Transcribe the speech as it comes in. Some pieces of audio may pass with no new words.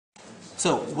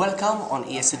So, welcome on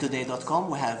ESCtoday.com.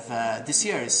 We have this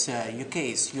year's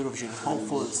UK's Eurovision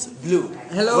hopefuls, Blue.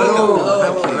 Hello.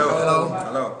 Welcome.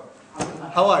 Hello.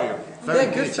 How are you?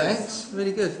 Very good, thanks.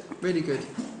 Really good. Really good.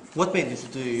 What made you to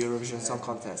do the Eurovision Song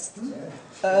Contest?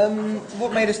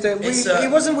 What made us do it?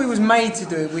 It wasn't we was made to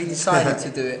do it. We decided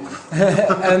to do it.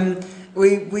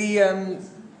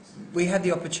 We had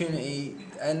the opportunity,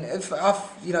 and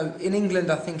in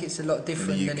England, I think it's a lot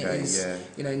different than it is.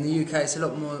 Yeah. In the UK, it's a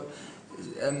lot more.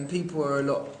 People are a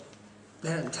lot. They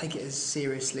don't take it as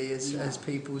seriously as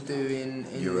people do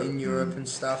in Europe and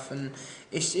stuff, and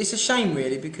it's a shame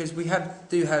really, because we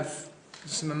do have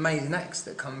some amazing acts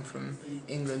that come from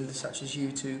England, such as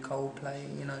U2, Coldplay,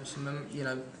 some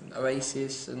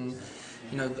Oasis, and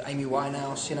Amy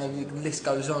Winehouse. The list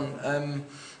goes on,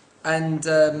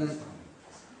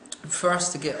 for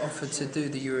us to get offered to do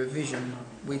the Eurovision,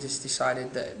 we just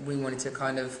decided that we wanted to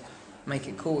kind of make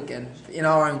it cool again in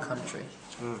our own country.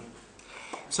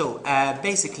 So,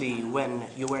 basically, when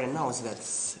you were announced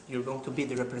that you're going to be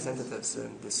the representatives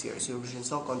in this year's Eurovision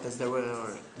Song Contest,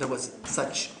 there was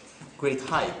such great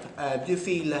hype. Do you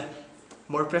feel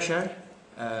more pressure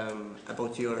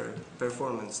about your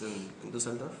performance in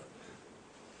Düsseldorf?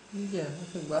 Yeah,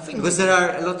 I think because there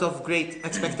are a lot of great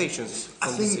expectations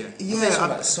from this year. Yeah,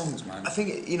 about the songs, man. I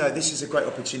think this is a great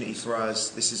opportunity for us.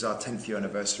 This is our 10th year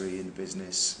anniversary in the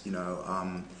business,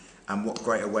 and what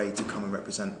greater way to come and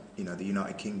represent, the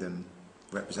United Kingdom,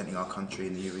 representing our country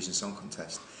in the Eurovision Song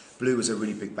Contest. Blue was a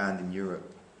really big band in Europe.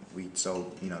 We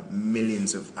sold,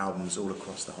 millions of albums all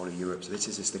across the whole of Europe. So this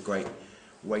is just a great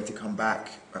way to come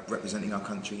back, representing our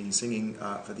country and singing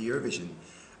for the Eurovision.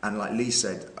 And like Lee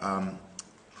said,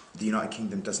 the United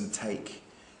Kingdom doesn't take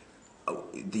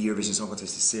the Eurovision Song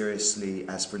Contest as seriously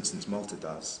as, for instance, Malta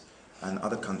does, and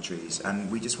other countries.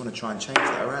 And we just want to try and change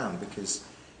that around, because,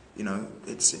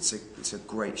 it's a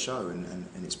great show, and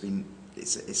it's been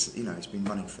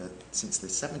running since the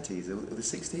 70s or the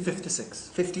 60s. 56.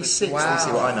 56. Wow. Let me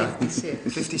see what I know.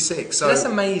 56. 56. So that's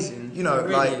amazing. It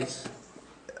really is.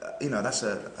 That's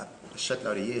a shed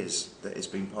load of years that it's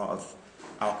been part of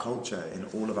our culture in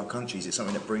all of our countries. It's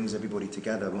something that brings everybody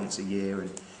together once a year, and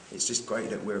it's just great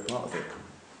that we're a part of it.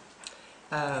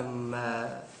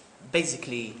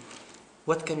 Basically,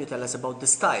 what can you tell us about the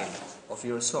style of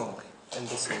your song in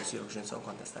this year's Eurovision Song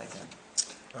Contest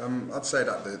item? I'd say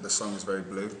that the song is very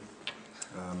blue.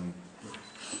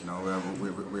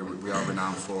 We are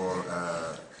renowned for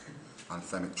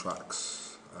anthemic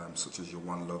tracks such as Your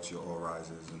One Loves, Your All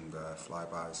Rises, and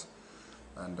Flybys.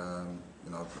 And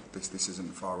this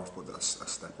isn't far off, but a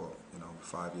step up.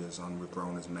 5 years on, we've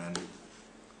grown as men,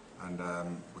 and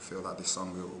we feel that this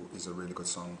song is a really good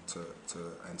song to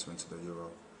enter into the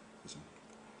Eurovision.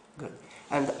 Good.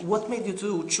 And what made you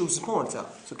to choose Malta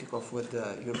to kick off with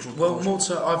the Eurovision? Well,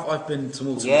 Malta, I've been to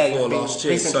Malta before last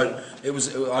year, recently.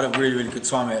 so I had a really good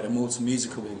time at the Malta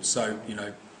Music Awards. So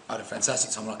I had a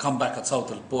fantastic time. When I come back, I told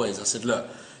the boys, I said, look,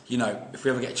 if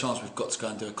we ever get a chance, we've got to go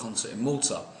and do a concert in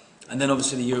Malta. And then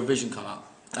obviously the Eurovision come up,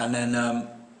 and then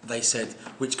they said,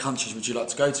 which countries would you like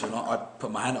to go to? And I put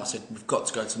my hand up, I said, we've got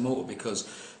to go to Malta, because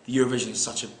the Eurovision is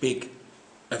such a big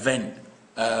event.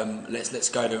 Let's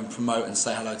go there and promote and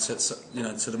say hello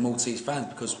to the Maltese fans,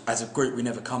 because as a group we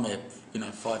never come here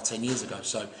 5-10 years ago,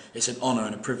 so it's an honour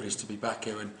and a privilege to be back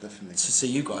here and Definitely. to see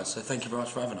you guys, so thank you very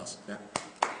much for having us. Yeah.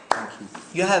 Thank you.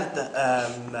 You have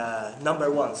the number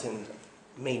ones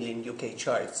mainly in UK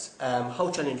charts.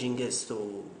 How challenging is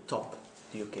to top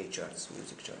the UK charts,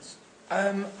 music charts?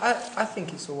 I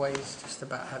think it's always just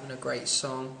about having a great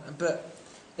song, but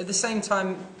at the same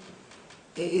time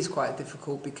it is quite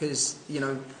difficult, because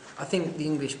I think the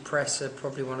English press are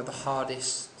probably one of the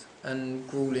hardest and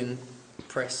grueling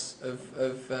press of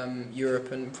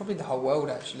Europe, and probably the whole world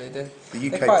actually. The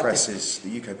UK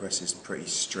press is pretty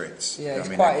strict. Yeah,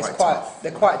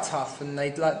 they're quite tough, and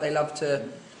they love to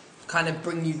kind of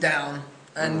bring you down,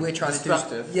 and we're trying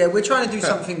to do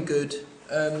something good,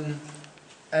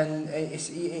 and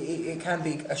it can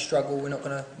be a struggle. We're not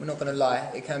gonna lie.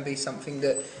 It can be something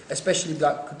that, especially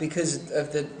because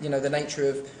of the nature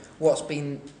of what's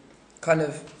been kind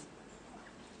of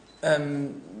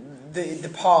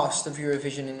the past of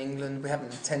Eurovision in England. We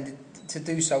haven't tended to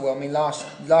do so well. I mean,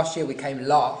 last year we came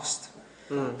last.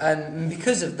 And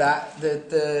because of that,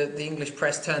 the English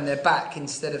press turned their back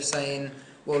instead of saying,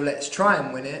 well, let's try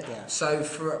and win it. Yeah. So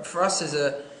for us as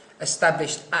a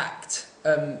established act,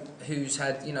 who's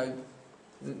had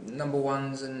number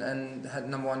ones and had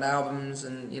number one albums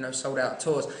and sold out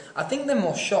tours, I think they're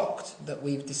more shocked that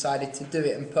we've decided to do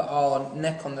it and put our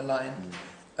neck on the line.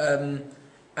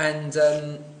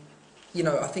 you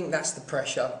know, I think that's the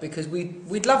pressure, because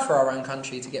we'd love for our own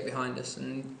country to get behind us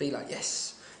and be like,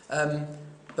 yes.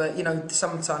 But you know,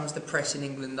 sometimes the press in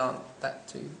England aren't that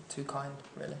too kind,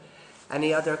 really.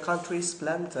 Any other countries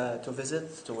planned to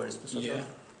visit? To where specifically? Yeah,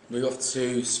 we're off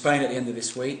to Spain at the end of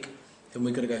this week. Then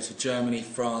we're going to go to Germany,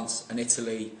 France, and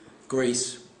Italy,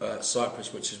 Greece,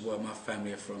 Cyprus, which is where my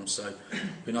family are from. So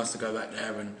it'd be nice to go back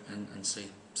there and see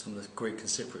some of the Greek and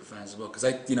Cypriot fans as well, because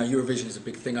you know, Eurovision is a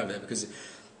big thing over there, because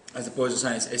as the boys are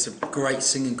saying, it's a great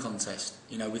singing contest.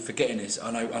 You know, we're forgetting this.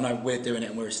 I know we're doing it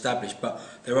and we're established, but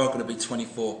there are going to be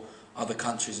 24 other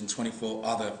countries and 24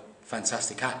 other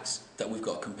fantastic acts that we've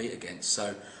got to compete against.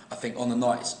 So I think on the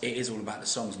night it is all about the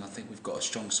songs, and I think we've got a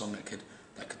strong song that could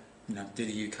you know, do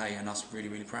the UK and us really,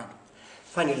 really proud.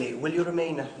 Finally, will you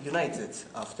remain united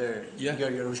after your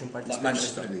Eurovision participation?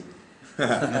 Manchester.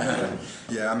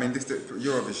 Yeah, I mean,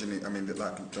 Eurovision, I mean,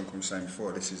 like John was saying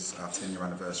before, this is our 10-year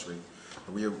anniversary.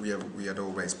 We had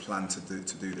always planned to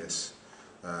do this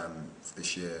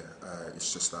this year.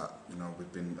 It's just that, you know,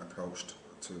 we've been approached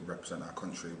to represent our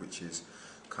country, which is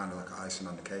kind of like icing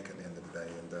on the cake at the end of the day.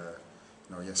 And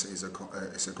you know, yes,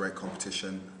 it's a great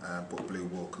competition, but Blue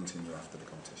will continue after the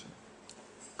competition.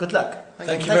 Good luck.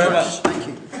 Thank you very much. Thank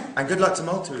you. And good luck to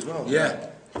Malta as well. Yeah.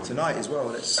 Tonight as well.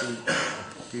 Let's see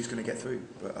who's going to get through.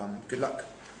 But good luck.